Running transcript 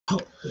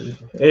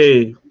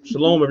Hey,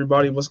 shalom,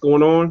 everybody. What's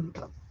going on?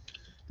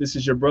 This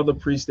is your brother,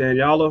 Priest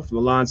Daniela from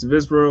the Alliance of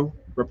Israel,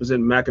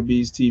 representing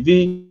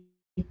Maccabeestv.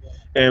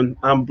 And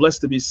I'm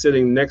blessed to be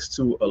sitting next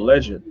to a legend.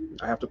 I have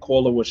to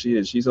call her what she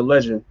is. She's a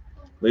legend.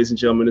 Ladies and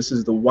gentlemen, this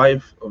is the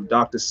wife of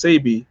Dr.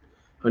 Sebi.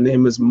 Her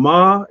name is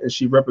Ma, and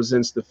she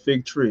represents the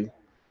fig tree.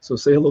 So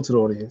say hello to the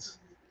audience.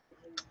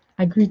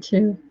 I greet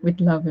you with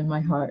love in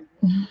my heart.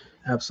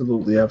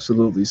 Absolutely,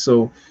 absolutely.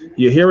 So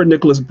you're here at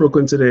Nicholas,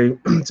 Brooklyn today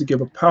to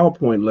give a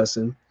PowerPoint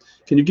lesson.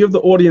 Can you give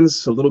the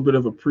audience a little bit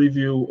of a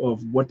preview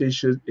of what they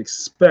should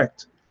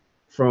expect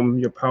from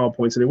your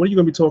PowerPoint today? What are you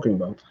going to be talking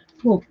about?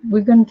 Well,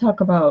 we're going to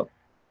talk about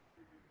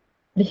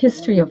the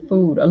history of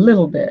food a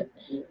little bit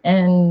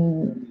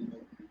and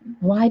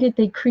why did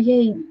they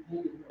create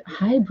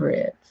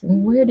hybrids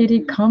and where did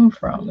it come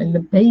from and the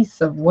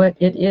base of what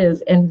it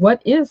is and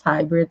what is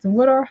hybrids and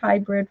what are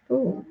hybrid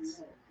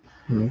foods.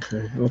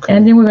 Okay,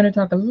 And okay. then we're going to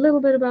talk a little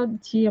bit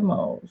about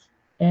GMOs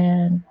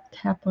and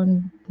tap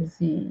on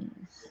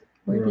disease.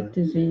 Where did Right,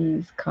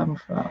 disease come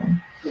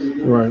from?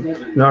 right.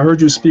 Now, I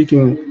heard you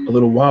speaking a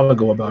little while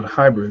ago about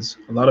hybrids.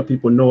 A lot of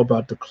people know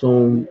about the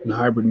clone and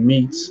hybrid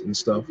meats and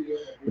stuff,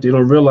 but they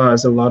don't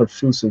realize that a lot of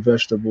fruits and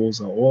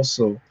vegetables are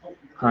also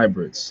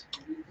hybrids.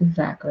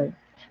 Exactly.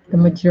 The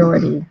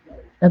majority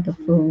of the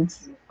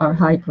foods are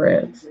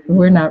hybrids.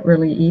 We're not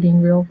really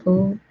eating real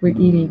food. We're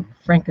eating Mhm.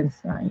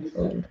 Frankenstein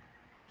food.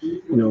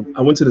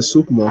 I went to the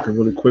supermarket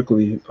really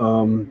quickly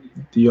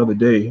the other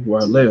day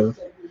where I live,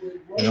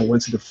 and I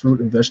went to the fruit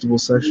and vegetable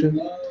section.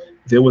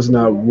 There was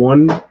not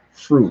one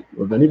fruit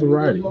of any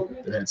variety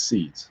that had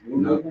seeds.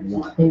 Not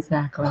one.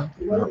 Exactly.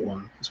 Not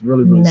one. It's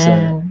really, really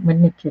sad. Man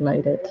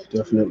manipulated.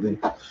 Definitely.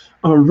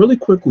 Really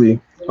quickly,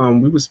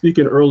 we were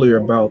speaking earlier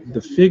about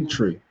the fig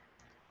tree.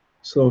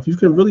 So if you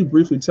can really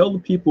briefly tell the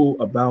people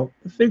about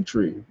the fig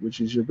tree,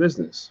 which is your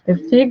business. The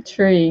fig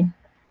tree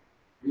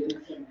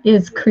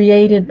is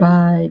created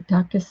by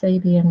Dr.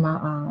 Sebi and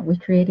Ma'a. We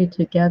created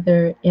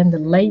together in the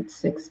late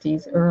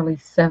 60s, early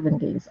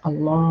 70s, a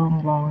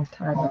long, long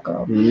time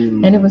ago.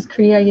 And it Mm, was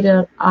created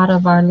out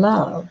of our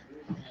love.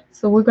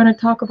 So we're going to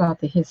talk about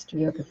the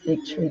history of the fig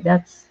tree.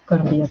 That's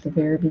going to be at the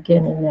very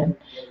beginning. And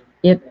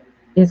it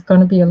is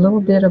going to be a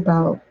little bit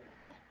about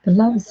the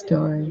love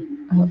story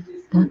of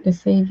Dr.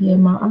 Sebi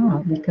and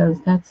Ma'a because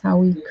that's how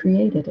we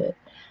created it,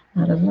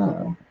 out of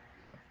love.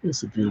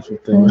 it's a beautiful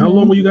thing. How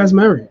long hmm were you guys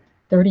married?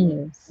 30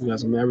 years. You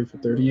guys were married for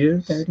 30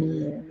 years? 30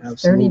 years. 30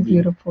 Absolutely.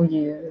 beautiful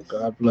years.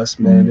 God bless,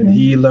 man. And hmm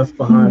he left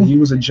behind, he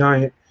was a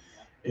giant,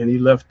 and he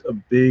left a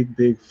big,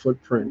 big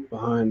footprint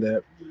behind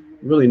that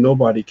really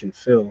nobody can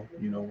fill.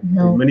 No,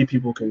 Many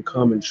people can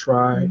come and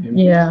try,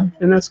 yeah,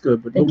 and that's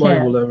good, but they nobody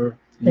will can. ever.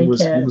 He They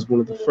was he can. was one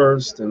of the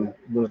first and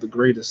one of the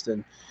greatest,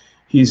 and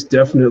he's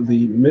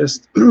definitely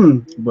missed,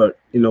 but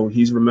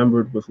he's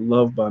remembered with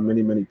love by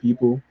many, many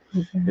people,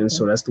 and Exactly.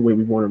 so that's the way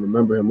we want to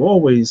remember him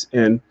always.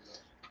 And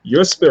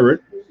your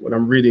spirit, what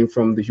I'm reading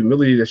from the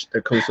humility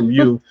that comes from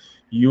you,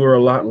 you are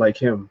a lot like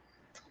him.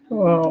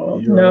 Oh,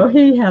 You're a no, lot.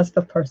 he has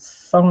the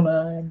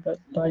persona and the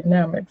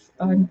dynamics.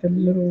 I'm the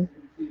little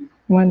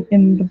one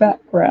in the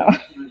background.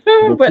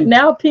 But But people,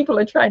 now people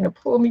are trying to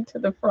pull me to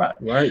the front.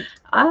 right?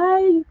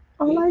 I,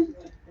 all I,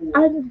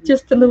 I'm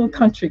just a little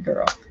country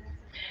girl.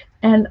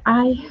 And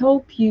I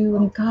help you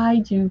and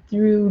guide you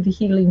through the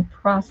healing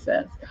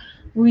process.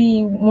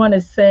 We want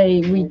to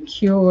say we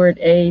cured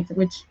AIDS,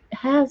 which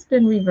has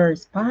been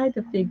reversed by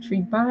the fig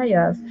tree, by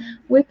us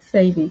with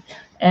Sebi,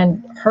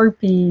 and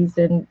herpes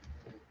and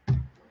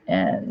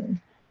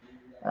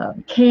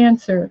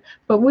cancer.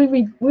 But we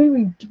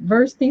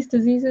reverse these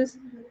diseases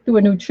through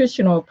a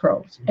nutritional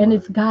approach, and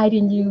it's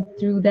guiding you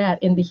through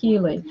that in the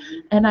healing.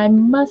 And I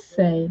must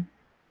say,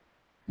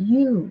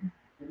 you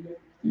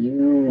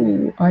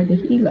you are the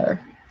healer.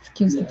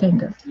 Excuse the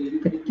finger,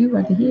 but you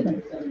are the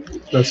healer.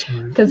 That's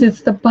right. Because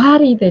it's the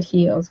body that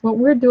heals. What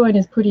we're doing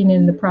is putting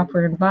in the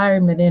proper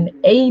environment,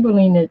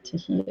 enabling it to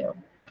heal.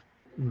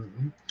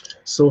 hmm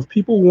So if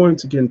people wanted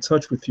to get in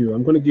touch with you,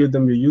 I'm going to give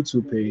them your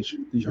YouTube page.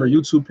 Her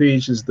YouTube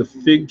page is the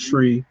Fig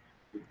Tree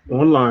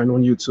Online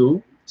on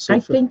YouTube. So I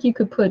for think you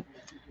could put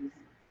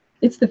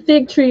it's the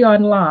fig tree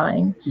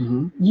online,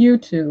 hmm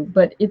YouTube,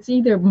 but it's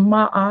either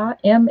Ma'a,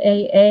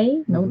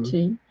 MAA, no hmm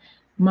T,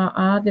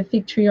 Ma'a, the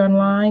fig tree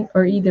online,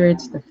 or either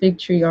it's the fig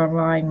tree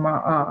online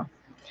Ma'a.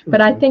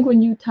 But I okay. think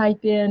when you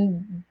type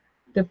in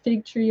the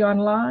fig tree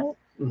online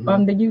hmm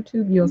on the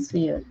YouTube, you'll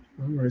see it.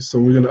 All right. So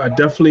I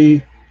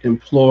definitely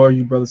implore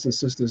you, brothers and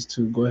sisters,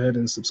 to go ahead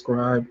and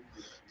subscribe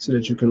so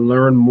that you can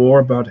learn more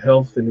about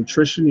health and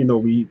nutrition.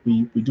 We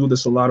do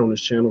this a lot on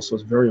this channel, so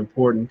it's very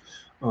important.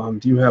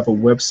 Do you have a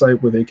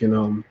website where they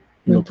can,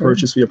 We do.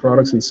 purchase your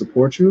products and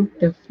support you?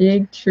 The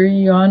fig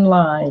tree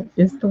online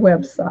is the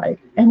website.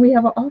 And we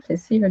have an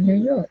office here in New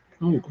York,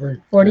 Oh, great.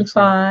 Excellent.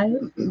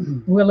 45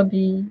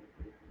 Willoughby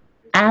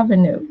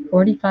Avenue,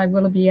 45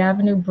 Willoughby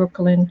Avenue,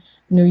 Brooklyn,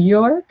 New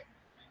York.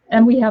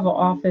 And we have an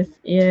office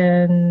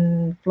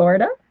in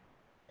Florida,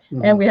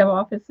 and hmm we have an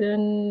office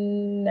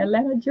in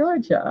Atlanta,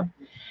 Georgia.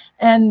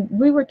 And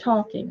we were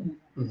talking.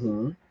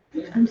 hmm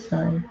I'm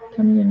sorry,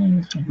 tell me your name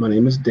again. My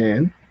name is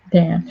Dan.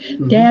 Dan.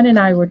 Mhm. Dan and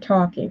I were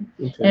talking,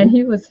 Okay. and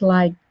he was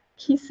like,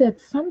 he said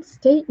some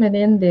statement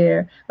in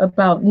there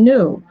about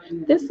new.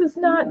 This is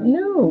not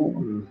new.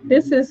 Mhm.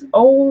 This is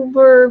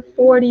over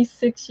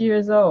 46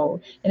 years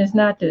old. And it's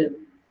not to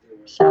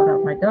shout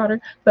out my daughter,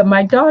 but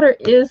my daughter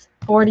is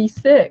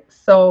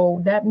 46.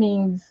 So that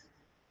means,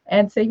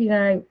 and Sebi and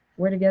I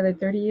were together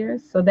 30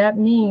 years. So that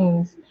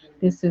means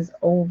this is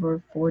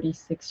over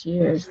 46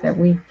 years that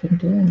we've been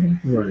doing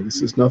this. Right.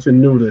 This is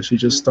nothing new that she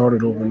just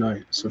started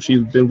overnight. So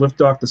she's been with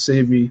Dr.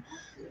 Sebi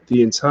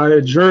the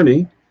entire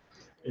journey.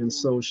 And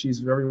so she's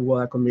very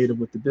well acclimated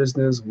with the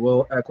business,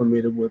 well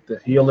acclimated with the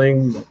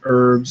healing, the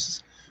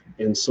herbs,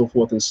 and so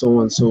forth and so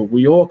on. So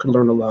we all can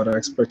learn a lot. I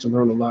expect to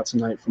learn a lot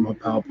tonight from her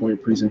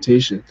PowerPoint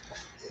presentation.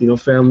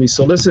 Family.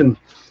 So listen,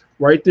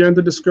 right there in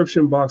the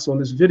description box on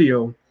this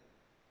video,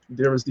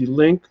 there is the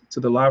link to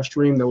the live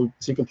stream that will be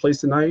taking place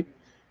tonight,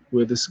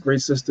 where this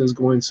great sister is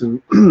going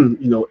to,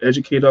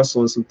 educate us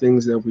on some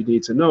things that we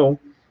need to know,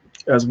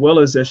 as well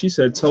as she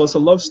said, tell us a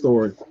love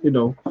story.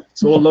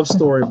 So a love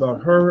story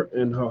about her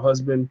and her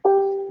husband,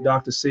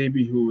 Dr.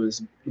 Sebi, who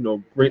is,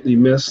 greatly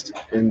missed.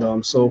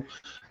 And so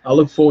I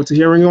look forward to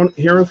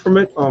hearing from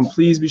it.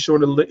 Please be sure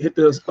to hit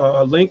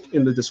the link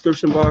in the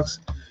description box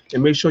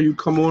and make sure you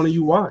come on and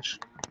you watch.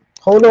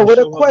 Hold on, And where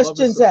the show her love and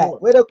questions at?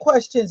 support. Where the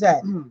questions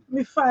at? Let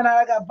me find out.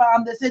 I got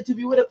bombed this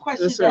interview. Where the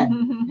questions at?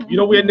 Listen,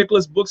 we're at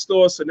Nicholas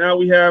Bookstore, so now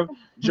we have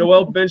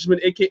Joel Benjamin,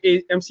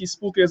 aka MC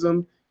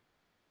Spookism.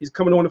 He's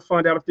coming on to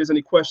find out if there's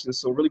any questions.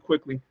 So really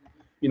quickly,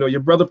 your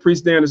brother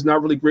Priest Dan is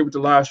not really great with the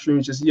live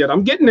streams just yet.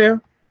 I'm getting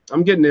there.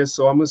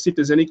 So I'm gonna see if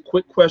there's any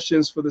quick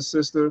questions for the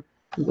sister.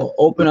 We're gonna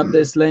open up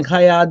this link. How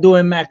y'all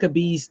doing,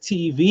 Maccabeestv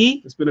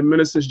TV? It's been a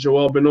minute since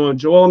Joel been on.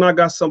 Joel and I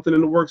got something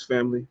in the works,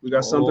 family. We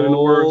got something in the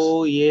works.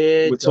 Oh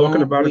yeah, We're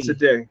talking about it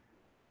today.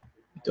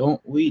 Don't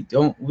we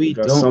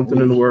got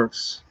something in the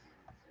works.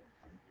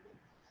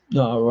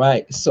 All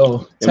right.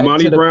 So and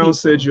Monty Brown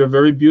said you're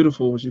very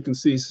beautiful, as you can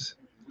see.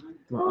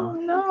 Oh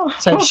no.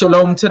 Type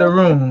shalom to the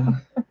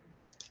room.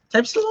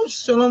 Type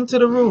shalom to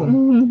the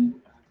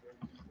room.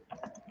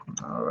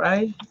 All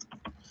right.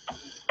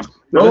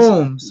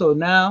 Boom. So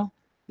now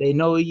they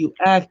know you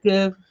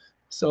active,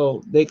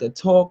 so they could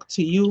talk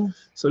to you.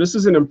 So this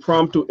is an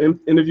impromptu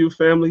interview,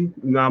 family.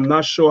 Now I'm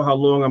not sure how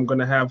long I'm going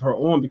to have her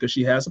on because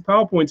she has a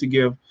PowerPoint to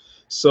give.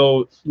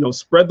 So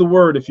spread the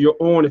word. If you're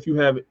on, if you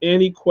have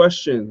any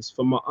questions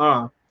for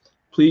Ma'ah,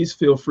 please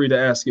feel free to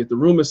ask it. The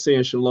room is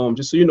saying shalom.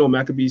 Just so you know,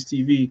 Maccabeestv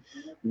TV,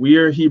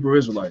 we're Hebrew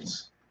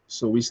Israelites.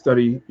 So we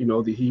study,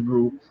 the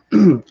Hebrew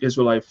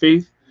Israelite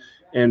faith.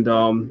 And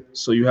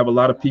so you have a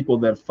lot of people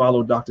that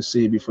follow Dr.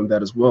 Sebi from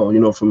that as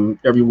well, from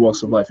every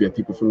walks of life. You had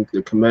people from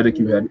the Kemetic,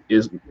 you had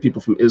people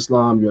from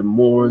Islam, you had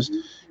Moors,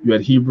 you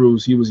had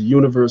Hebrews. He was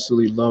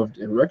universally loved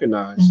and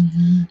recognized,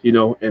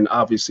 and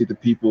obviously the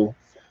people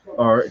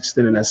are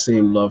extending that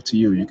same love to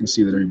you. You can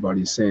see that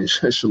everybody's saying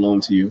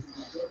shalom to you.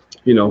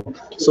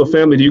 So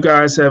family, do you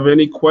guys have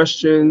any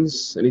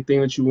questions, anything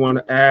that you want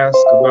to ask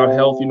about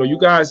health? You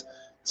guys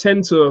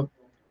tend to,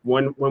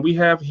 when we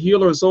have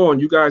healers on,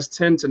 you guys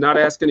tend to not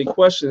ask any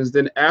questions.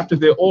 Then after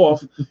they're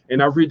off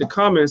and I read the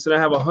comments and I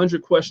have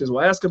 100 questions,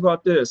 well, ask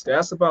about this,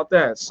 ask about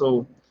that.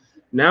 So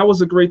now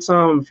is a great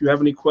time. If you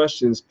have any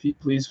questions,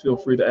 please feel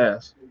free to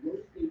ask.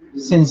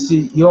 Since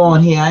you're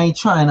on here, I ain't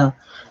trying to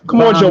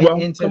come on,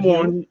 Joel. Come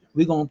on.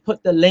 We're going to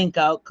put the link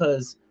out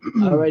because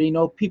I already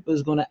know people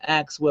is going to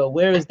ask, well,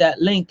 where is that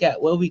link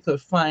at? Well, we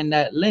could find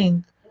that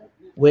link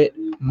with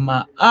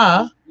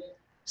Ma'ah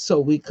so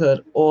we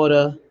could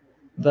order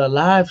the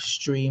live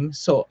stream.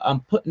 So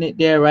I'm putting it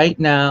there right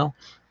now.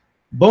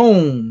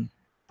 Boom.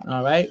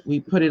 All right.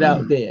 We put it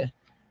out there.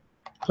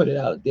 Put it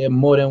out there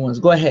more than once.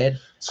 Go ahead.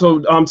 So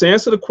to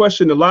answer the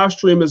question, the live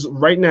stream is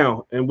right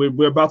now, and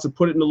we're about to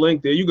put it in the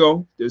link. There you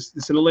go.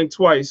 It's in the link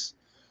twice.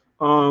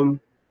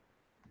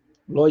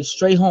 Lloyd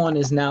Strayhorn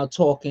is now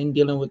talking,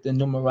 dealing with the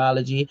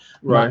numerology.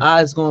 Right. My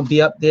eyes gonna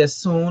be up there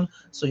soon,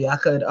 so y'all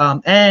could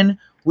and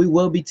we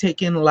will be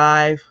taking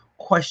live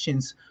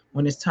questions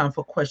when it's time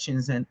for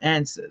questions and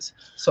answers.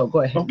 So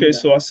go ahead. Okay,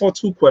 so I saw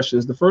two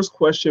questions. The first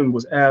question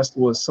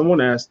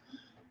someone asked,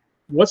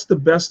 what's the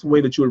best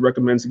way that you would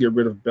recommend to get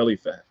rid of belly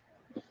fat?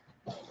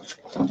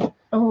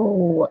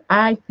 Oh,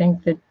 I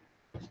think that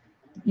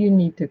you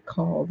need to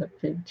call the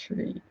fig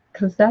tree,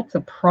 because that's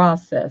a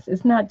process.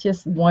 It's not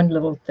just one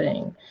little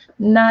thing.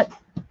 Not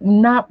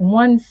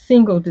one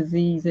single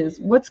disease is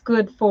what's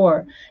good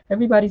for.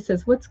 Everybody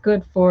says, what's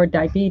good for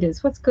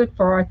diabetes? What's good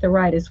for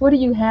arthritis? What do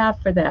you have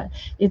for that?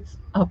 It's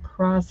a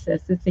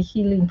process. It's a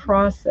healing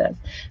process.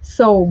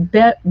 So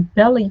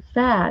belly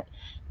fat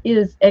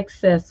is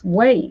excess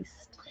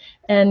waste.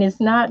 And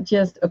it's not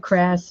just a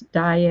crash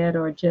diet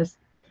or just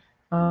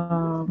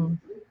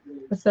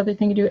what's the other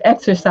thing you do?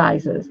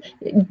 Exercises.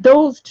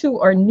 Those two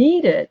are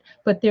needed,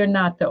 but they're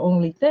not the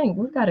only thing.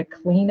 We've got to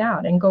clean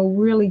out and go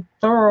really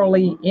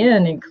thoroughly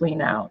in and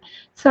clean out.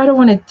 So I don't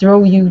want to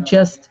throw you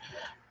just,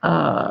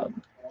 I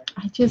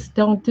just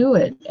don't do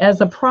it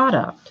as a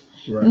product.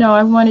 Right. No,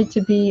 I want it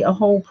to be a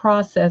whole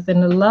process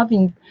and a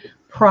loving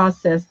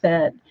process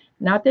that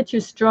not that you're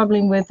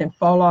struggling with and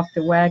fall off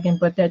the wagon,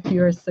 but that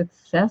you're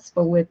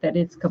successful with, that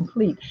it's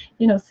complete.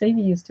 You know,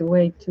 Sebi used to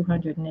weigh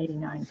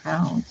 289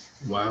 pounds,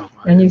 Wow,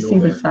 I and you didn't see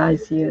know the that.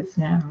 size he is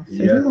now. So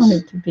you Yes. want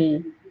it to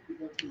be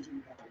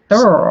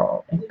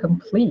thorough and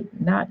complete,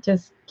 not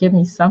just give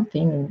me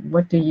something and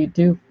what do you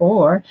do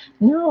for?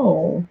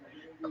 No,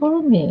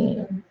 call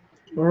me.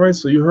 All right,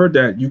 so you heard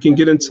that. You can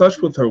get in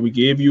touch with her. We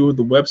gave you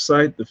the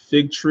website,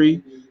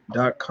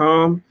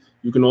 thefigtree.com.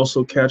 You can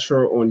also catch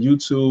her on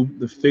YouTube,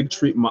 the Fig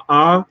Tree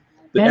Ma'a,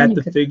 And at you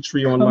could come to the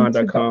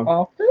thefigtreeonline.com.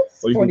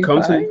 office, Or you can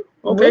come 45 to,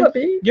 okay,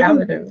 Willoughby give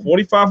them Avenue.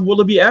 45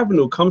 Willoughby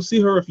Avenue. Come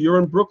see her if you're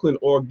in Brooklyn,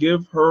 or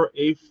give her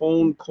a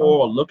phone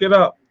call. Look it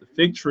up, the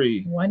Fig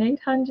Tree.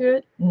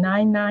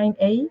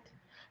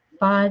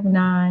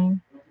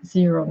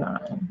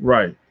 1-800-998-5909.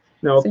 Right.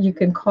 So Now, you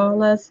can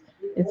call us.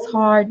 It's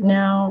hard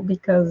now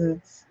because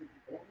it's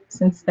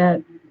since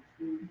that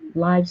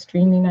live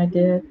streaming I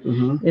did,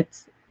 hmm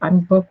it's I'm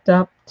booked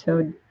up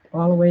till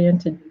all the way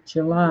into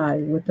July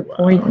with wow.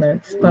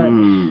 appointments, but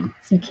Mm.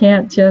 you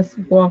can't just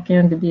walk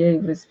in to be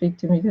able to speak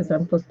to me because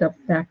I'm booked up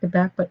back to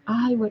back. But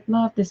I would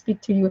love to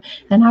speak to you,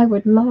 and I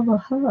would love a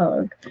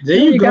hug. There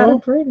you You got to go.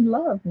 bring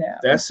love now.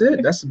 That's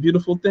it. That's a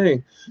beautiful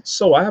thing.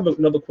 So I have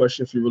another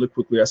question for you really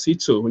quickly. I see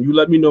two, and you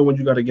let me know when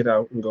you got to get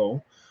out and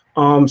go.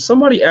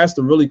 Somebody asked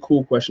a really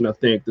cool question, I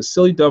think. The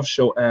Silly Dove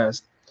Show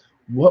asked,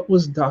 what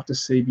was Dr.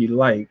 Sebi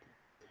like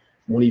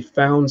when he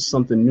found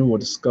something new or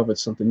discovered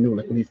something new?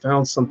 Like when he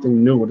found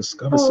something new or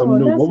discovered something Oh,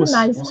 new, that's a what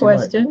nice was he like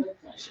question.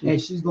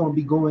 And she's going to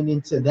be going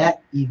into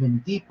that even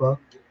deeper.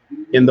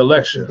 in the So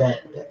lecture?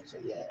 so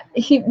yeah.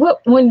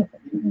 When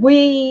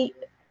we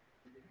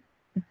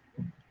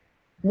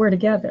were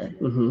together,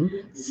 hmm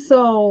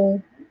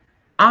so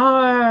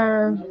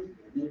our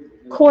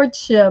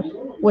courtship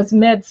was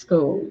med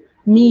school,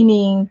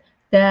 meaning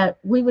that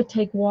we would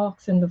take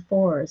walks in the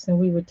forest, and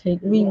we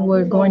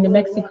were going to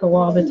Mexico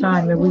all the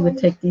time, and we would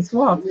take these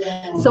walks.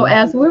 So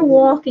as we're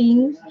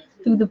walking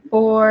through the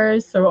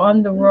forest or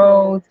on the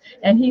roads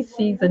and he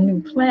sees a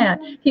new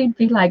plant, he'd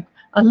be like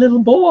a little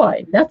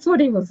boy. That's what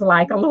he was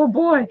like, a little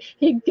boy.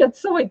 He'd get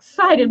so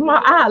excited.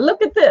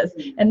 Look at this.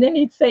 And then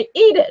he'd say,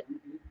 eat it.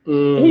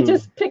 He'd Mm.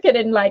 just pick it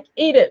and like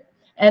eat it.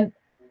 And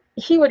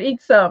he would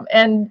eat some.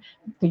 And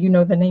do you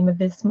know the name of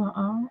this,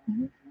 Ma'a?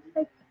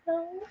 Like,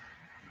 no,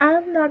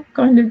 I'm not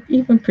going to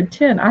even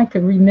pretend I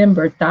could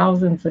remember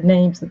thousands of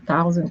names of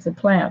thousands of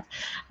plants.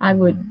 I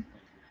wouldn't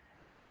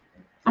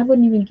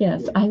even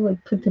guess. I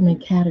would put them in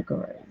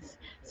categories.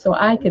 So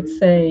I could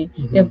say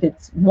Mhm. if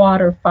it's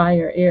water,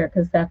 fire, air,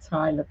 because that's how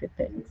I look at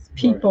things. Right.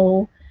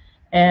 People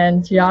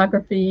and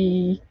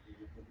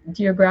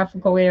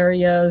geographical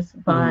areas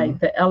by Mhm.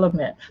 the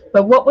element.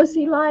 But what was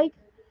he like?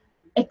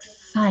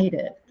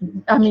 Excited.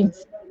 I mean,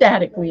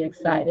 statically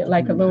excited,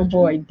 like a little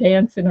boy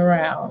dancing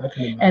around. I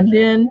can imagine. And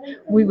then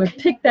we would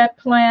pick that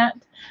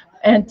plant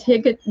and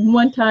take it.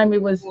 One time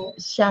it was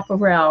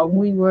chaparral.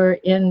 We were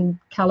in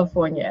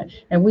California,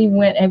 and we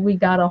went and we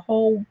got a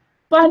whole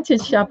bunch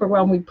of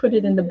chaparral, and we put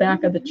it in the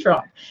back of the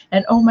trunk.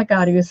 And oh my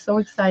God, he was so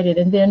excited.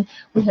 And then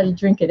we had to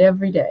drink it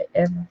every day,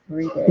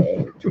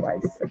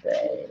 twice a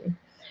day.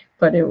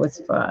 But it was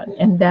fun,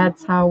 and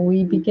that's how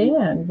we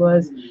began.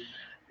 Was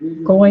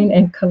going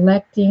and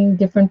collecting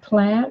different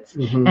plants,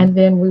 Mhm. and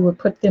then we would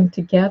put them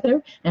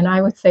together, and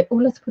I would say, oh,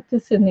 let's put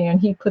this in there,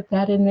 and he'd put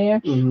that in there,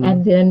 Mhm.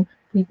 and then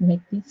we'd make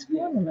these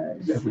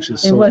formulas. Which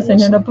is It so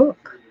wasn't in a awesome.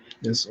 book.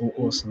 It's so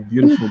awesome.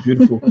 Beautiful,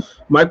 beautiful.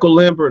 Michael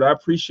Lambert, I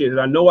appreciate it.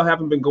 I know I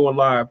haven't been going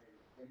live,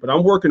 but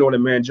I'm working on it,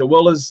 man.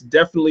 Joella's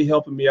definitely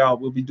helping me out.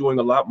 We'll be doing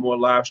a lot more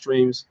live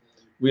streams.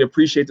 We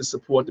appreciate the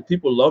support. The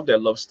people love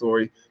that love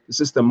story. The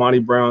sister Monty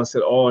Brown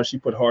said, oh, and she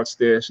put hearts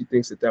there. She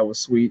thinks that that was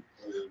sweet.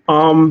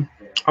 Um,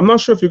 I'm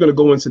not sure if you're going to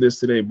go into this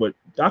today, but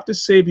Dr.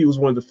 Sebi was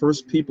one of the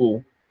first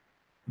people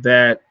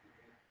that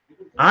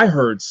I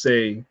heard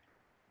say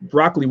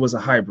broccoli was a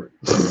hybrid.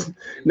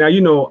 Now,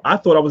 I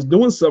thought I was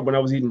doing something when I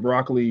was eating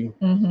broccoli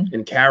Mm-hmm.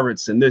 and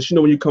carrots and this.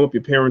 When you come up,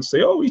 your parents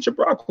say, oh, eat your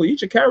broccoli,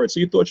 eat your carrots.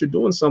 So you thought you're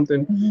doing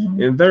something.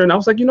 Mm-hmm. And then I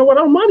was like, you know what?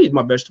 I don't mind eating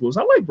my vegetables.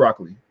 I like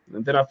broccoli.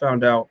 And then I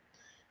found out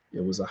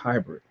it was a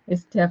hybrid.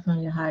 It's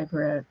definitely a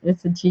hybrid.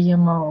 It's a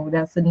GMO.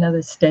 That's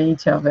another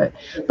stage of it.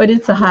 But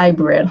it's a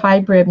hybrid.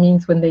 Hybrid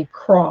means when they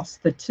cross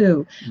the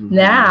two. Mhm.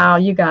 Now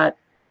you got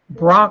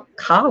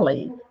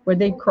broccoli, where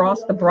they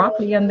cross the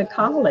broccoli and the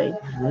collie.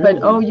 But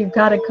Really? oh, you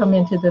got to come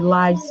into the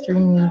live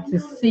stream to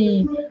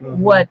see Mhm.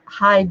 what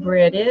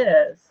hybrid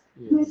is,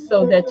 Yeah.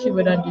 so that you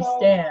would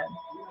understand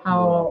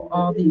how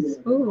all these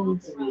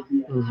foods, the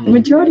Mhm.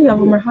 majority of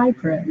them are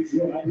hybrids.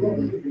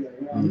 Mhm.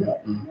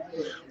 Mhm.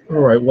 All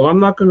right. Well, I'm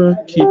not going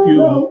to keep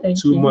you Thank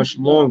too you. much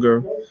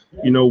longer.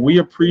 We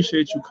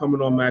appreciate you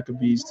coming on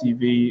Maccabees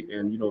TV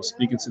and,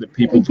 speaking to the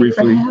people Thank you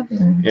for briefly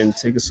having me. and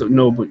take us.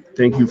 No, but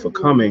thank you for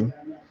coming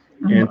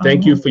I'm and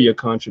thank you honored. for your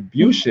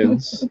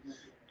contributions.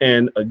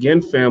 And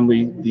again,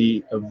 family,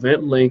 the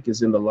event link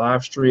is in the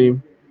live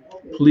stream.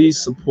 Please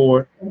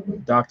support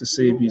Dr.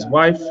 Sebi's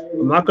wife.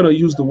 I'm not going to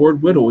use the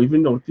word widow,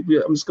 even though people,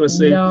 I'm just going to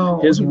say No,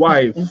 his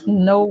wife. it's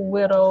no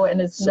widow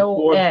and it's no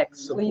Support,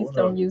 ex. Please support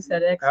don't her. use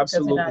that ex because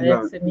you're not Absolutely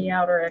not. exing me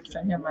out or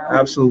exing him out.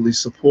 Absolutely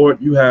support.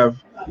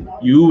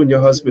 You and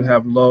your husband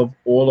have love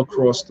all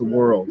across the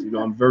world. You know,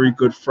 I'm very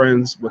good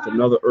friends with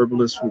another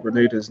herbalist from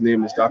Grenada. His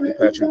name is Dr.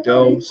 Patrick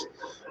Delves.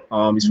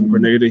 He's from Mhm.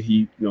 Grenada.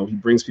 He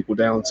brings people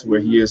down to where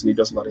he is, and he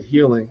does a lot of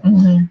healing.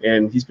 Mhm.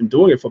 And he's been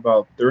doing it for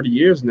about 30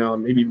 years now,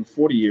 maybe even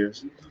 40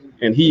 years.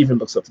 And he even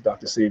looks up to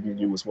Dr. Sabi and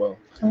you as well.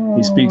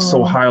 He speaks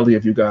so Oh, highly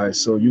of you guys.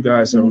 So you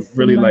guys are please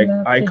really send my like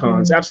love to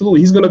icons. him. Absolutely.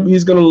 Mhm.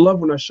 He's gonna love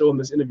when I show him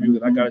this interview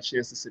that I got Mhm. a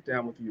chance to sit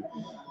down with you.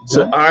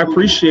 So I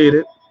appreciate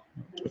it,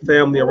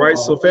 family. All right.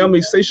 So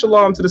family, say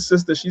shalom to the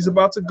sister. She's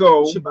about to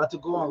go. She about to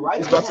go on right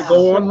She's about to now.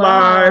 go on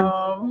live.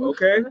 Shalom.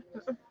 Okay.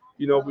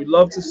 We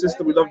love the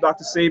sister. We love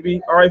Dr.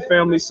 Sabi. All right,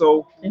 family.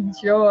 So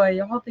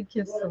Enjoy all the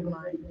gifts of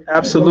life.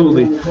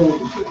 absolutely.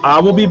 I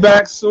will be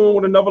back soon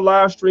with another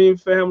live stream,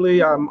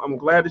 family. I'm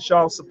glad that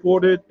y'all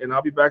supported, and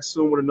I'll be back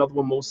soon with another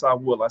one. Most I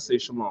will. I say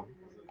shalom.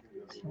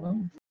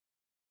 Shalom.